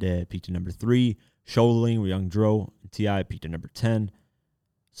About That peaked at number 3. Shoulderling with Young Dro and T.I. peaked at number 10.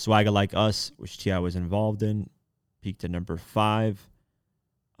 Swagger Like Us, which T.I. was involved in, peaked at number 5.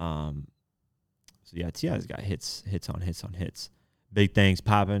 So yeah, T.I.'s got hits on hits. Big Things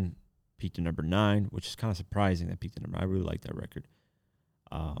Poppin' peaked at number 9, which is kind of surprising that peaked at number. I really like that record.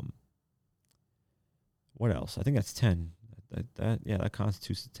 What else? I think that's 10. That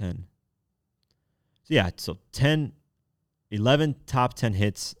constitutes 10. So yeah, so 11 top 10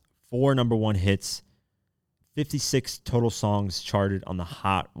 hits, 4 number 1 hits, 56 total songs charted on the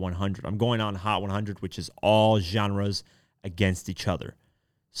Hot 100. I'm going on Hot 100, which is all genres against each other.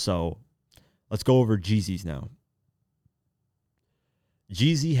 So let's go over Jeezy's now.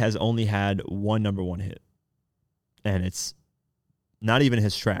 Jeezy has only had one number 1 hit, and it's not even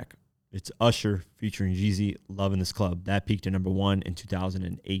his track. It's Usher featuring Jeezy, Love in This Club. That peaked at number 1 in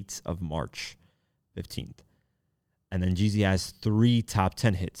 2008 of March 15th. And then Jeezy has 3 top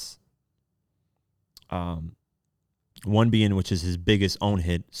 10 hits. One being, which is his biggest own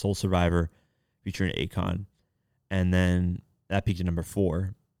hit, Soul Survivor featuring Akon. And then that peaked at number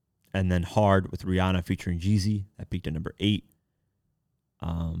 4. And then Hard with Rihanna featuring Jeezy. That peaked at number 8.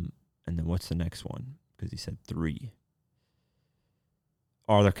 And then what's the next one? Because he said 3.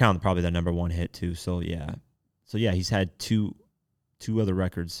 Or they're counting probably that number 1 hit too. So yeah. He's had two other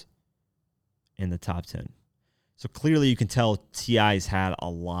records in the top 10. So clearly you can tell T.I.'s had a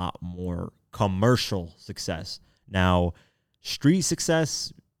lot more commercial success. Now, street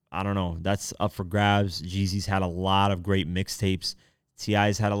success, I don't know. That's up for grabs. Jeezy's had a lot of great mixtapes.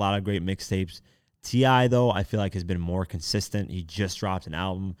 T.I.'s had a lot of great mixtapes. T.I., though, I feel like has been more consistent. He just dropped an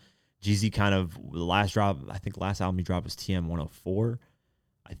album. Jeezy the last album he dropped was TM 104.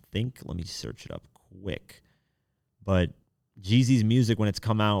 I think, let me search it up quick. But Jeezy's music, when it's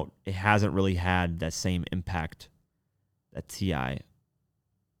come out, it hasn't really had that same impact that T.I.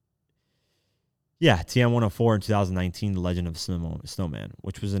 Yeah, TM 104 in 2019, The Legend of Snowman,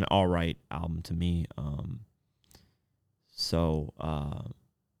 which was an all right album to me.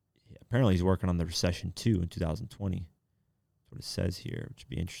 Apparently he's working on The Recession 2 in 2020. That's what it says here, which would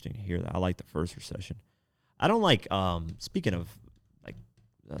be interesting to hear that. I like the first Recession. I don't like, speaking of like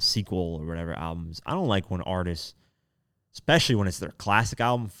a sequel or whatever albums, I don't like when artists, especially when it's their classic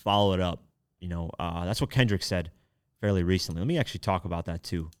album, follow it up. That's what Kendrick said fairly recently. Let me actually talk about that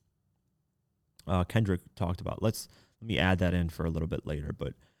too. Kendrick talked about. Let me add that in for a little bit later.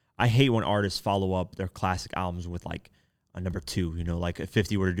 But I hate when artists follow up their classic albums with like a number 2. Like if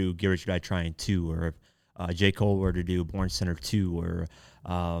 50 were to do Get Rich or Die Trying 2, or if J. Cole were to do Born Center 2, or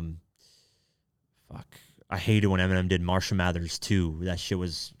I hated when Eminem did Marshall Mathers 2. That shit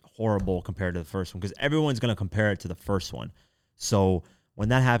was horrible compared to the first one, because everyone's gonna compare it to the first one. So when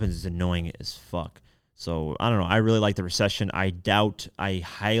that happens, it's annoying as fuck. So I don't know. I really like The Recession. I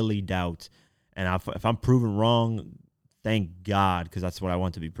highly doubt. And if I'm proven wrong, thank God, because that's what I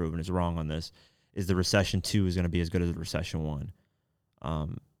want to be proven is wrong on this, is The Recession 2 is going to be as good as The Recession 1.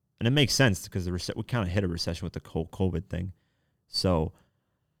 And it makes sense because we kind of hit a recession with the whole COVID thing. So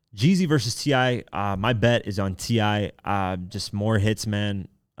Jeezy versus T.I., my bet is on T.I. Just more hits, man.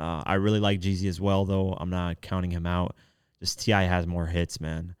 I really like Jeezy as well, though. I'm not counting him out. Just T.I. has more hits,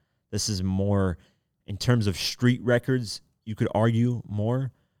 man. This is more, in terms of street records, you could argue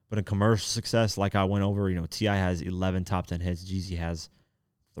more. But in commercial success, like I went over, T.I. has 11 top 10 hits. Jeezy has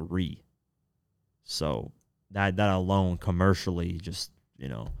 3. So that alone, commercially, just,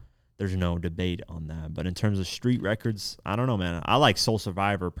 there's no debate on that. But in terms of street records, I don't know, man. I like Soul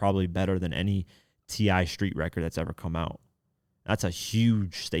Survivor probably better than any T.I. street record that's ever come out. That's a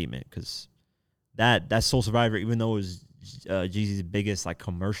huge statement, because that Soul Survivor, even though it was Jeezy's biggest like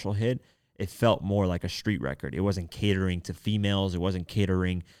commercial hit, it felt more like a street record. It wasn't catering to females. It wasn't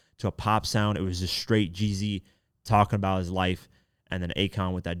catering to a pop sound. It was just straight Jeezy talking about his life, and then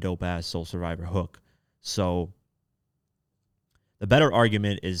Akon with that dope-ass Soul Survivor hook. So the better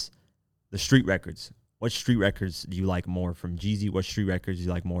argument is the street records. What street records do you like more from Jeezy? What street records do you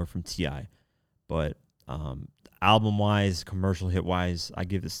like more from T.I.? But album-wise, commercial hit-wise, I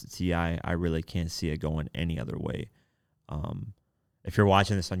give this to T.I. I really can't see it going any other way. If you're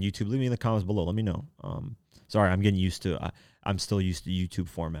watching this on YouTube, leave me in the comments below. Let me know. Sorry, I'm getting used to I'm still used to YouTube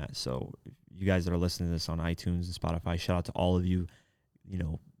format. So you guys that are listening to this on iTunes and Spotify, shout out to all of you.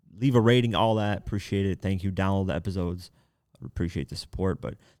 leave a rating, all that. Appreciate it. Thank you. Download the episodes. Appreciate the support.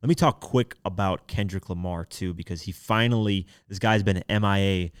 But let me talk quick about Kendrick Lamar too, because this guy's been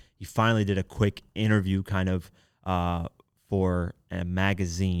MIA. He finally did a quick interview kind of for a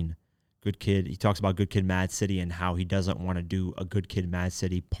magazine. Good Kid. He talks about Good Kid, Mad City and how he doesn't want to do a Good Kid, Mad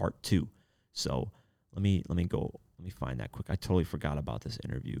City part 2. So let me find that quick. I totally forgot about this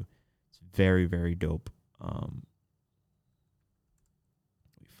interview. It's very, very dope. Let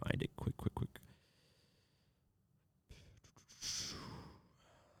me find it quick.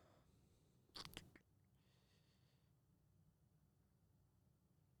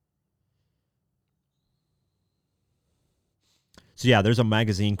 So yeah, there's a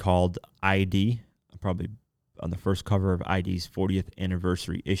magazine called ID, probably on the first cover of ID's 40th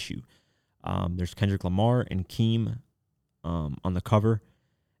anniversary issue. There's Kendrick Lamar and Keem on the cover.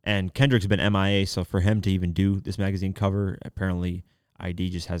 And Kendrick's been MIA, so for him to even do this magazine cover, apparently ID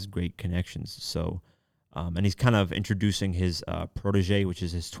just has great connections. So, and he's kind of introducing his protege, which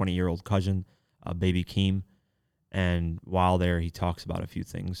is his 20-year-old cousin, Baby Keem. And while there, he talks about a few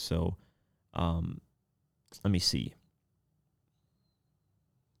things. So, let me see.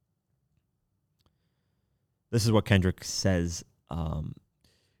 This is what Kendrick says.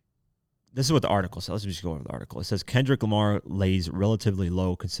 This is what the article says. Let's just go over the article. It says Kendrick Lamar lays relatively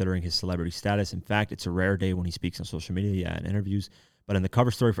low considering his celebrity status. In fact, it's a rare day when he speaks on social media and interviews. But in the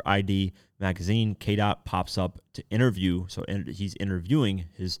cover story for ID magazine, K-Dot pops up to interview. So he's interviewing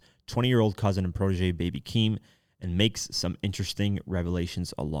his 20-year-old cousin and protege, Baby Keem, and makes some interesting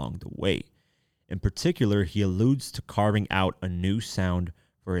revelations along the way. In particular, he alludes to carving out a new sound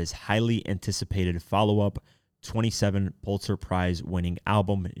for his highly anticipated follow-up 27 Pulitzer Prize winning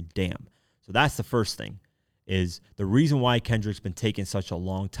album, Damn. So that's the first thing, is the reason why Kendrick's been taking such a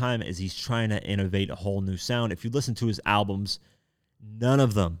long time is he's trying to innovate a whole new sound. If you listen to his albums, none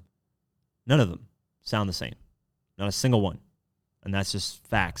of them sound the same. Not a single one. And that's just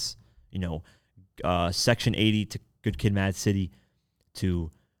facts. Section 80 to Good Kid, Mad City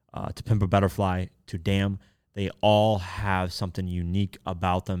to Pimp a Butterfly to Damn, they all have something unique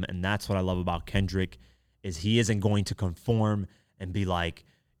about them. And that's what I love about Kendrick, is he isn't going to conform and be like,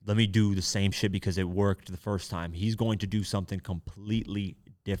 let me do the same shit because it worked the first time. He's going to do something completely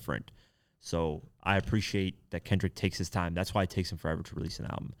different. So I appreciate that Kendrick takes his time. That's why it takes him forever to release an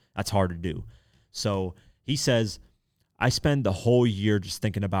album. That's hard to do. So he says, I spend the whole year just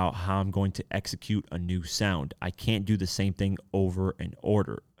thinking about how I'm going to execute a new sound. I can't do the same thing over and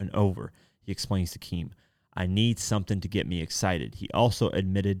over. He explains to Keem. I need something to get me excited. He also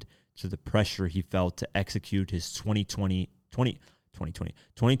admitted to the pressure he felt to execute his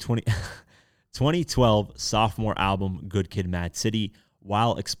 2012 sophomore album, Good Kid, Mad City,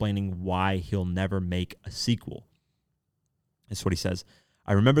 while explaining why he'll never make a sequel. That's what he says.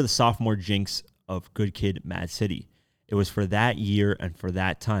 I remember the sophomore jinx of Good Kid, Mad City. It was for that year and for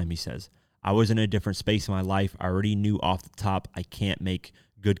that time, he says. I was in a different space in my life. I already knew off the top I can't make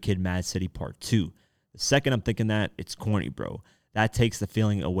Good Kid, Mad City Part 2. The second I'm thinking that, it's corny, bro. That takes the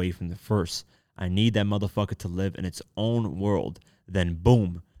feeling away from the first. I need that motherfucker to live in its own world. Then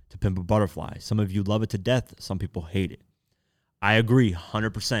boom, to Pimp a Butterfly. Some of you love it to death. Some people hate it. I agree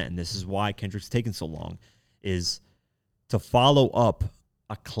 100%. And this is why Kendrick's taking so long, is to follow up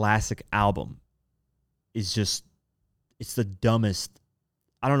a classic album is just, it's the dumbest.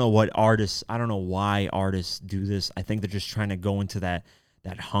 I don't know why artists do this. I think they're just trying to go into that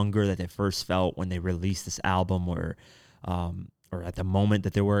hunger that they first felt when they released this album, or at the moment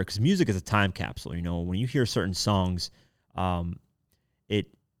that they were, because music is a time capsule. When you hear certain songs,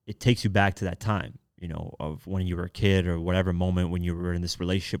 it takes you back to that time, of when you were a kid, or whatever moment when you were in this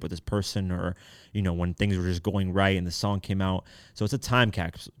relationship with this person, or, when things were just going right and the song came out. So it's a time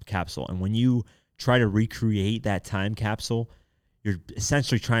capsule. And when you try to recreate that time capsule, you're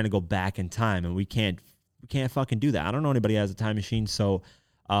essentially trying to go back in time, and we can't fucking do that. I don't know anybody who has a time machine, so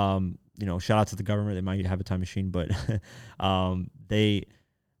shout out to the government. They might have a time machine, but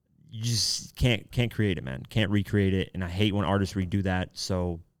you just can't create it, man. Can't recreate it, and I hate when artists redo that.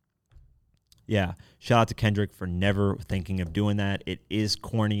 So yeah, shout out to Kendrick for never thinking of doing that. It is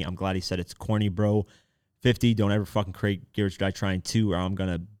corny. I'm glad he said it's corny, bro. 50, don't ever fucking create Get Rich or Die Trying 2, or I'm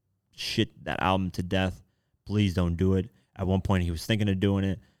gonna shit that album to death. Please don't do it. At one point, he was thinking of doing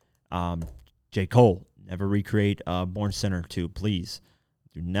it. J. Cole, never recreate Born Sinner 2, please.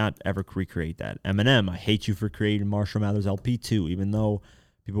 Do not ever recreate that. Eminem, I hate you for creating Marshall Mathers LP 2, even though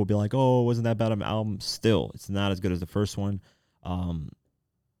people will be like, oh, wasn't that bad of an album? Still, it's not as good as the first one.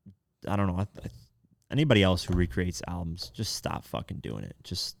 I don't know. Anybody else who recreates albums, just stop fucking doing it.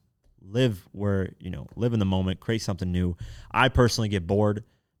 Just live in the moment, create something new. I personally get bored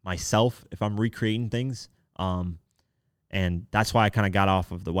myself if I'm recreating things. And that's why I kind of got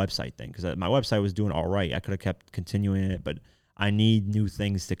off of the website thing, because my website was doing all right. I could have kept continuing it, but I need new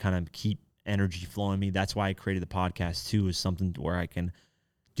things to kind of keep energy flowing me. That's why I created the podcast too, is something where I can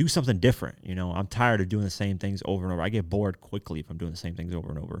do something different. You know, I'm tired of doing the same things over and over. I get bored quickly if I'm doing the same things over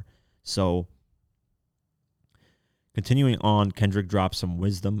and over. So continuing on, Kendrick drops some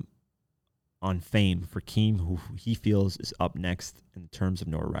wisdom on fame for Keem, who he feels is up next in terms of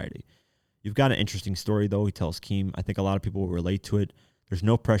notoriety. You've got an interesting story, though, he tells Keem. I think a lot of people will relate to it. There's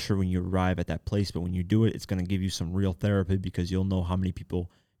no pressure when you arrive at that place, but when you do it, it's going to give you some real therapy because you'll know how many people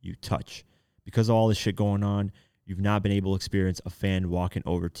you touch. Because of all this shit going on, you've not been able to experience a fan walking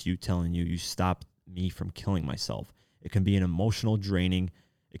over to you telling you stopped me from killing myself. It can be emotionally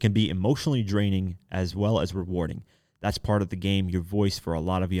draining as well as rewarding. That's part of the game, your voice for a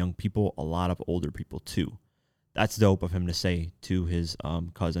lot of young people, a lot of older people too. That's dope of him to say to his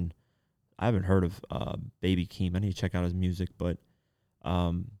cousin. I haven't heard of Baby Keem. I need to check out his music, but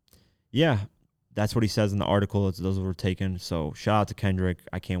yeah, that's what he says in the article. Those were taken. So shout out to Kendrick.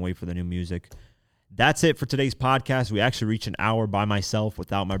 I can't wait for the new music. That's it for today's podcast. We actually reached an hour by myself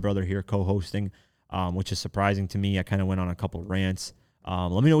without my brother here co-hosting, which is surprising to me. I kind of went on a couple rants.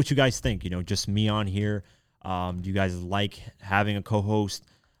 Let me know what you guys think. You know, just me on here. Do you guys like having a co-host?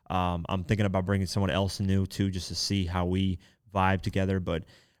 I'm thinking about bringing someone else new too, just to see how we vibe together. But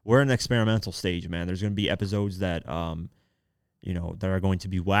we're in an experimental stage, man. There's going to be episodes that, that are going to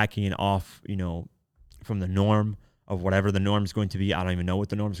be wacky and off, from the norm of whatever the norm is going to be. I don't even know what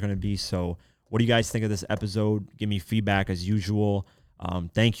the norm is going to be. So what do you guys think of this episode? Give me feedback as usual.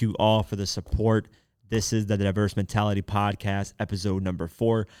 Thank you all for the support. This is the Diverse Mentality Podcast, episode number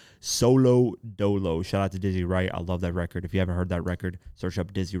 4, Solo Dolo. Shout out to Dizzy Wright. I love that record. If you haven't heard that record, search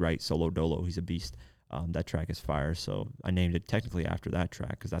up Dizzy Wright, Solo Dolo. He's a beast. That track is fire. So I named it technically after that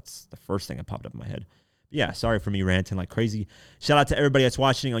track because that's the first thing that popped up in my head. Yeah, sorry for me ranting like crazy. Shout out to everybody that's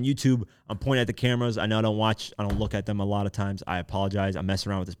watching on YouTube. I'm pointing at the cameras. I know I don't look at them a lot of times. I apologize. I'm messing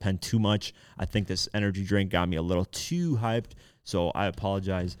around with this pen too much. I think this energy drink got me a little too hyped. So I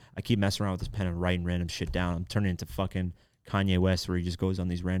apologize. I keep messing around with this pen and writing random shit down. I'm turning into fucking Kanye West where he just goes on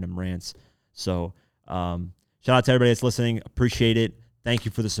these random rants. So shout out to everybody that's listening. Appreciate it. Thank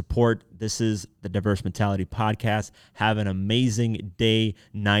you for the support. This is the Diverse Mentality Podcast. Have an amazing day,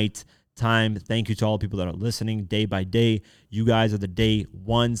 night, time. Thank you to all the people that are listening day by day. You guys are the day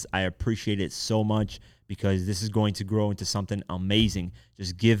ones. I appreciate it so much because this is going to grow into something amazing.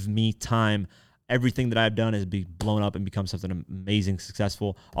 Just give me time. Everything that I've done has been blown up and become something amazing,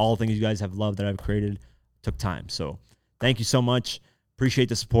 successful. All the things you guys have loved that I've created took time. So thank you so much. Appreciate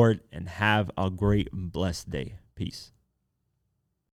the support and have a great, blessed day. Peace.